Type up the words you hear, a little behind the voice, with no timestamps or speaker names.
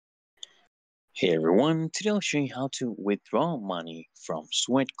Hey everyone, today I'll show you how to withdraw money from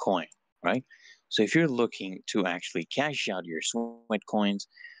Sweatcoin, right? So if you're looking to actually cash out your Sweatcoins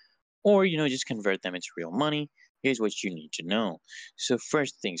or just convert them into real money, here's what you need to know. So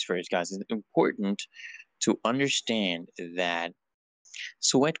first things first, guys, it's important to understand that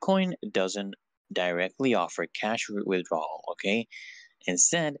Sweatcoin doesn't directly offer cash withdrawal, okay?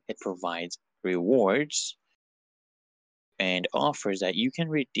 Instead, it provides rewards and offers that you can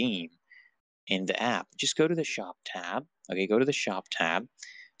redeem in the app. Just go to the shop tab. Okay, go to the shop tab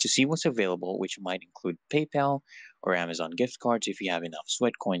to see what's available, which might include PayPal or Amazon gift cards if you have enough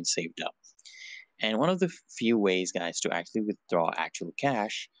sweat coins saved up. And one of the few ways, guys, to actually withdraw actual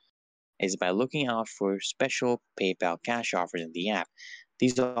cash is by looking out for special PayPal cash offers in the app.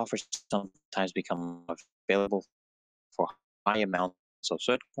 These offers sometimes become available for high amounts of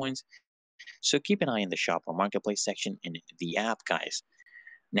sweat coins, so keep an eye in the shop or marketplace section in the app, guys.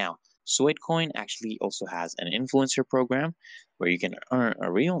 Now, Sweatcoin actually also has an influencer program where you can earn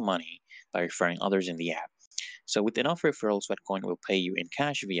a real money by referring others in the app. So with enough referrals, Sweatcoin will pay you in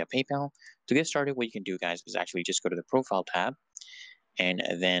cash via PayPal. To get started, what you can do, guys, is actually just go to the profile tab and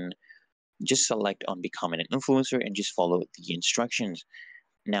then just select on becoming an influencer and just follow the instructions.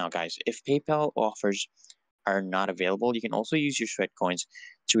 Now, guys, if PayPal offers are not available, you can also use your Sweatcoins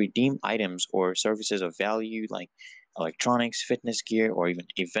to redeem items or services of value like electronics, fitness gear, or even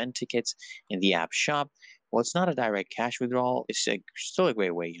event tickets in the app shop. While it's not a direct cash withdrawal, it's still a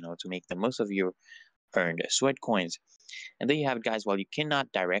great way, to make the most of your earned Sweatcoins. And there you have it, guys. While you cannot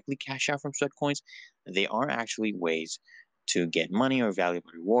directly cash out from Sweatcoins, there are actually ways to get money or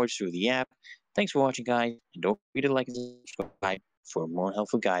valuable rewards through the app. Thanks for watching, guys, and don't forget to like and subscribe for more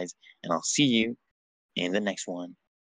helpful guides, and I'll see you in the next one.